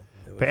anything. So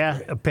it was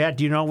great. Pat,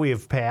 do you know we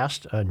have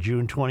passed on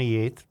June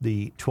 28th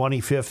the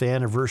 25th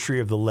anniversary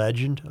of the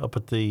Legend up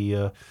at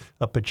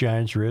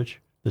Giants Ridge?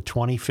 The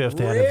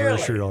 25th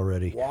anniversary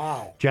already.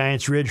 Wow.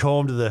 Giants Ridge,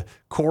 home to the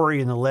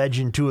Quarry and the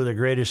Legend, two of the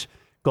greatest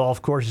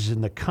golf courses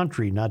in the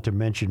country, not to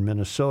mention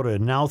Minnesota.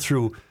 And now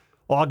through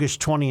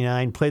August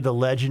 29, play the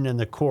Legend and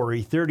the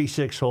Quarry,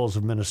 36 holes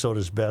of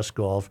Minnesota's best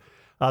golf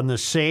on the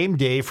same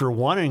day for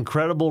one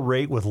incredible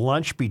rate with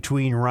lunch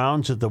between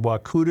rounds at the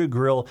Wakuta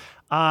Grill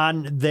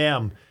on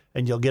them.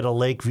 And you'll get a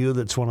lake view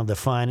that's one of the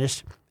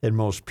finest and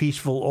most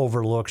peaceful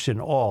overlooks in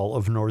all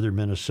of northern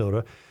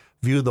Minnesota.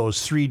 View those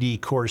 3D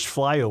course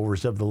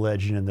flyovers of the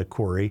Legend and the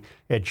Quarry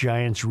at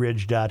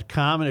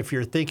GiantsRidge.com. And if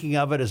you're thinking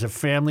of it as a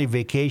family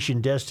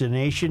vacation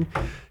destination,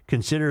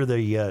 consider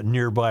the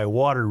nearby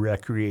water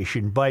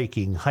recreation,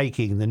 biking,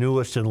 hiking, the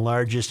newest and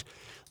largest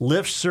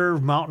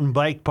lift-served mountain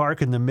bike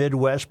park in the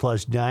Midwest,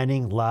 plus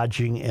dining,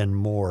 lodging, and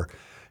more.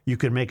 You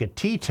can make a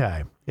tee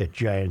time at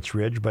Giants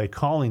Ridge by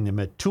calling them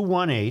at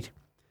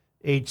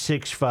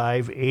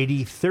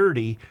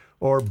 218-865-8030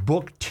 or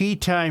book tee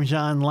times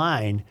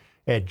online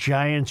at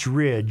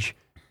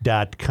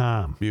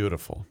GiantsRidge.com.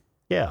 Beautiful.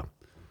 Yeah.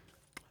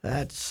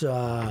 That's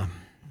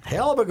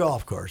hell of a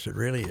golf course. It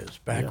really is.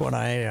 Back when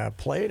I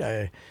played,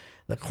 the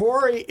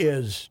Quarry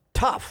is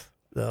tough.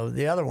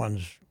 The other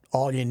one's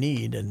all you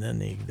need, and then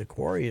the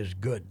Quarry is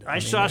good. I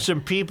saw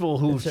some people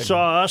who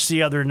saw us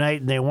the other night,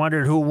 and they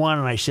wondered who won,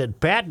 and I said,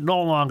 Pat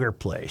no longer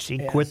plays. He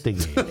quit the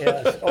game.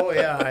 Yes. Oh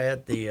yeah,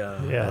 at the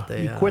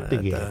He quit the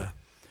game.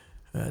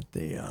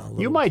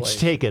 You might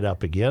take it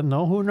up again,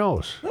 though. Who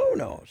knows? Who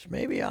knows?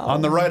 Maybe I'll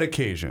On the right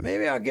occasion.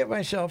 Maybe I'll get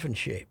myself in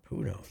shape.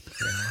 Who knows?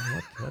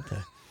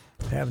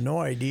 I have no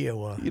idea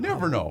You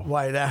never know.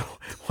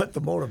 what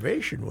the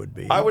motivation would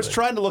be. I was but-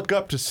 trying to look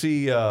up to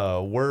see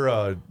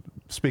where,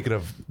 speaking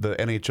of the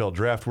NHL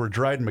draft, where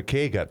Dryden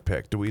McKay got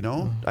picked. Do we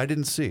know? I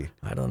didn't see.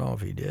 I don't know if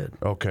he did.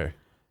 Okay.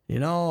 We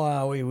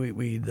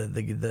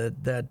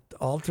that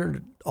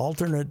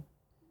alternate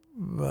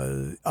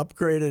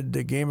upgraded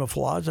the Game of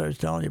Flaws I was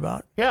telling you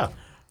about. Yeah.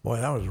 Boy,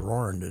 that was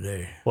roaring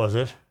today. Was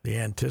it? The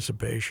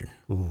anticipation.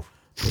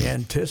 The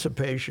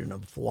anticipation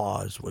of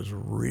flaws was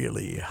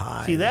really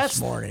high this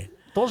morning.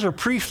 Those are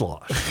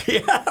pre-flaws.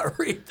 Yeah,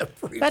 read the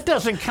pre. That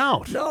doesn't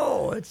count.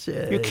 No, it's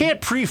You can't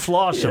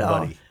pre-flaw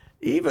somebody.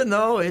 Even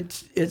though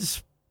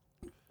it's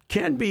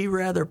can be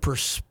rather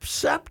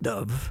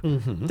perceptive,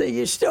 that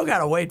you still got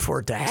to wait for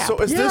it to happen.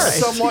 So is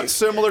this somewhat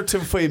similar to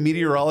if a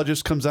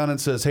meteorologist comes on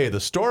and says, hey, the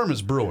storm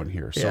is brewing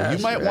here, so Yes,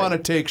 you might right. want to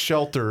take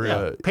shelter.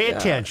 Yeah. Pay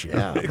attention.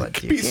 Yeah, but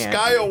Be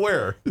sky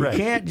aware. You Right.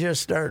 can't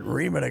just start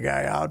reaming a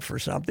guy out for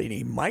something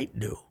he might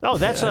do. Oh,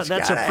 that's a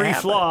gotta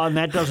pre-flaw, and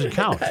that doesn't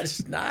count. That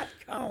does not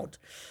count.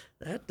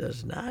 That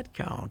does not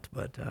count.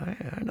 But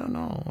I don't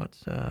know.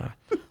 It's a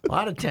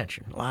lot of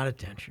tension. A lot of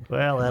tension.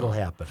 Well, that'll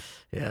happen.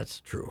 Yeah, it's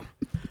true.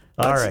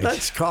 All right.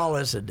 Let's call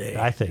this a day.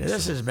 I think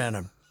this so. has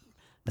been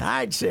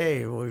I'd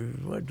say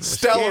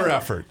Stellar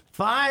effort.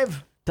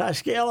 5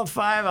 scale of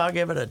 5, I'll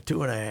give it a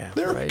 2.5.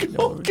 There we right?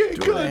 go. Okay,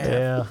 Two and a good.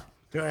 half.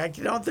 Yeah. I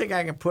don't think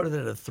I can put it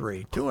at a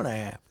 3.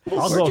 2.5.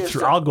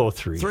 I'll go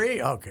 3.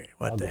 3? Okay.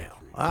 What the hell?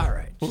 All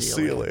right. We'll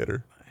see you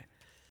later.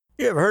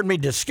 You've heard me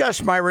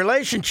discuss my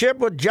relationship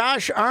with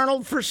Josh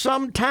Arnold for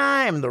some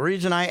time. The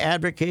reason I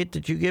advocate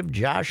that you give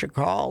Josh a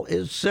call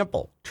is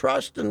simple.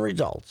 Trust and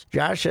results.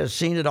 Josh has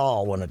seen it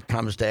all when it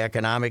comes to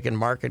economic and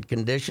market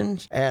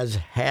conditions. As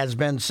has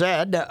been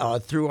said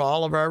through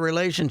all of our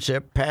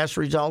relationship, past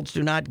results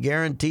do not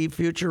guarantee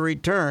future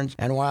returns.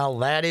 And while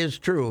that is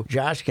true,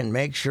 Josh can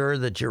make sure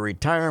that your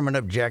retirement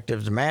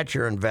objectives match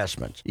your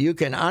investments. You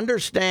can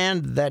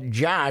understand that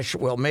Josh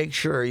will make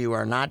sure you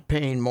are not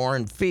paying more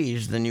in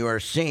fees than you are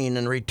seeing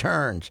in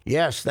returns.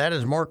 Yes, that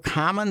is more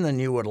common than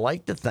you would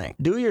like to think.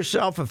 Do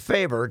yourself a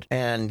favor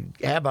and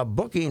have a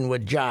booking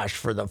with Josh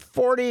for the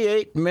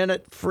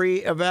 48-minute free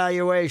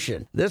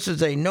evaluation. This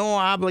is a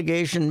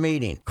no-obligation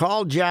meeting.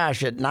 Call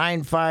Josh at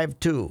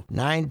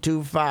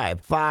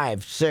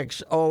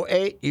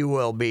 952-925-5608. You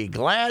will be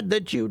glad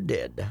that you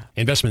did.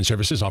 Investment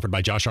services offered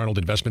by Josh Arnold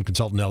Investment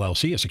Consultant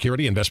LLC, a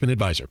security investment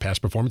advisor.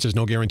 Past performance is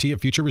no guarantee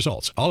of future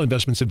results. All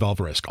investments involve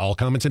risk. All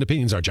comments and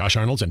opinions are Josh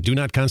Arnold's and do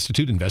not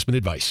constitute investment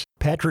advice.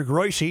 Patrick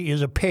Royce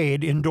is a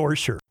paid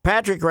endorser.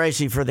 Patrick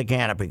Racy for the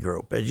Canopy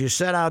Group. As you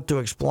set out to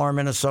explore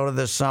Minnesota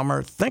this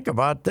summer, think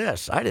about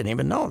this. I didn't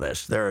even know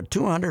this. There are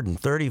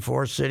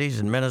 234 cities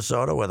in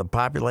Minnesota with a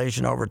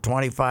population over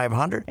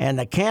 2,500, and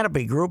the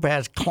Canopy Group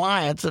has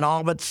clients in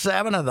all but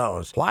 7 of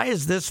those. Why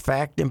is this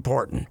fact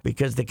important?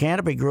 Because the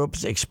Canopy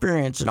Group's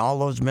experience in all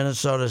those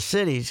Minnesota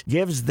cities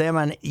gives them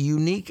a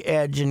unique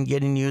edge in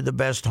getting you the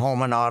best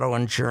home and auto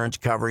insurance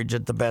coverage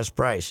at the best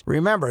price.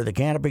 Remember, the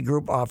Canopy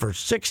Group offers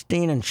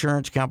 16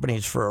 insurance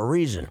companies for a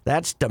reason.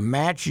 That's to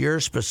match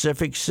your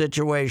specific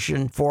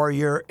situation for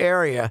your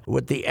area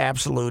with the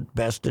absolute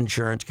best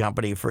insurance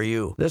company for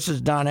you. This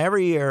is done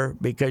every year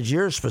because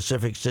your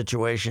specific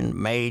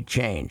situation may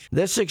change.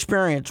 This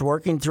experience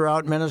working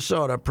throughout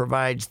Minnesota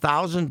provides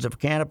thousands of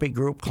Canopy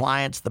Group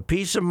clients the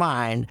peace of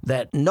mind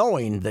that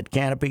knowing that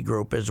Canopy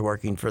Group is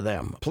working for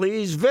them.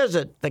 Please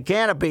visit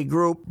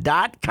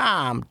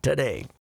thecanopygroup.com today.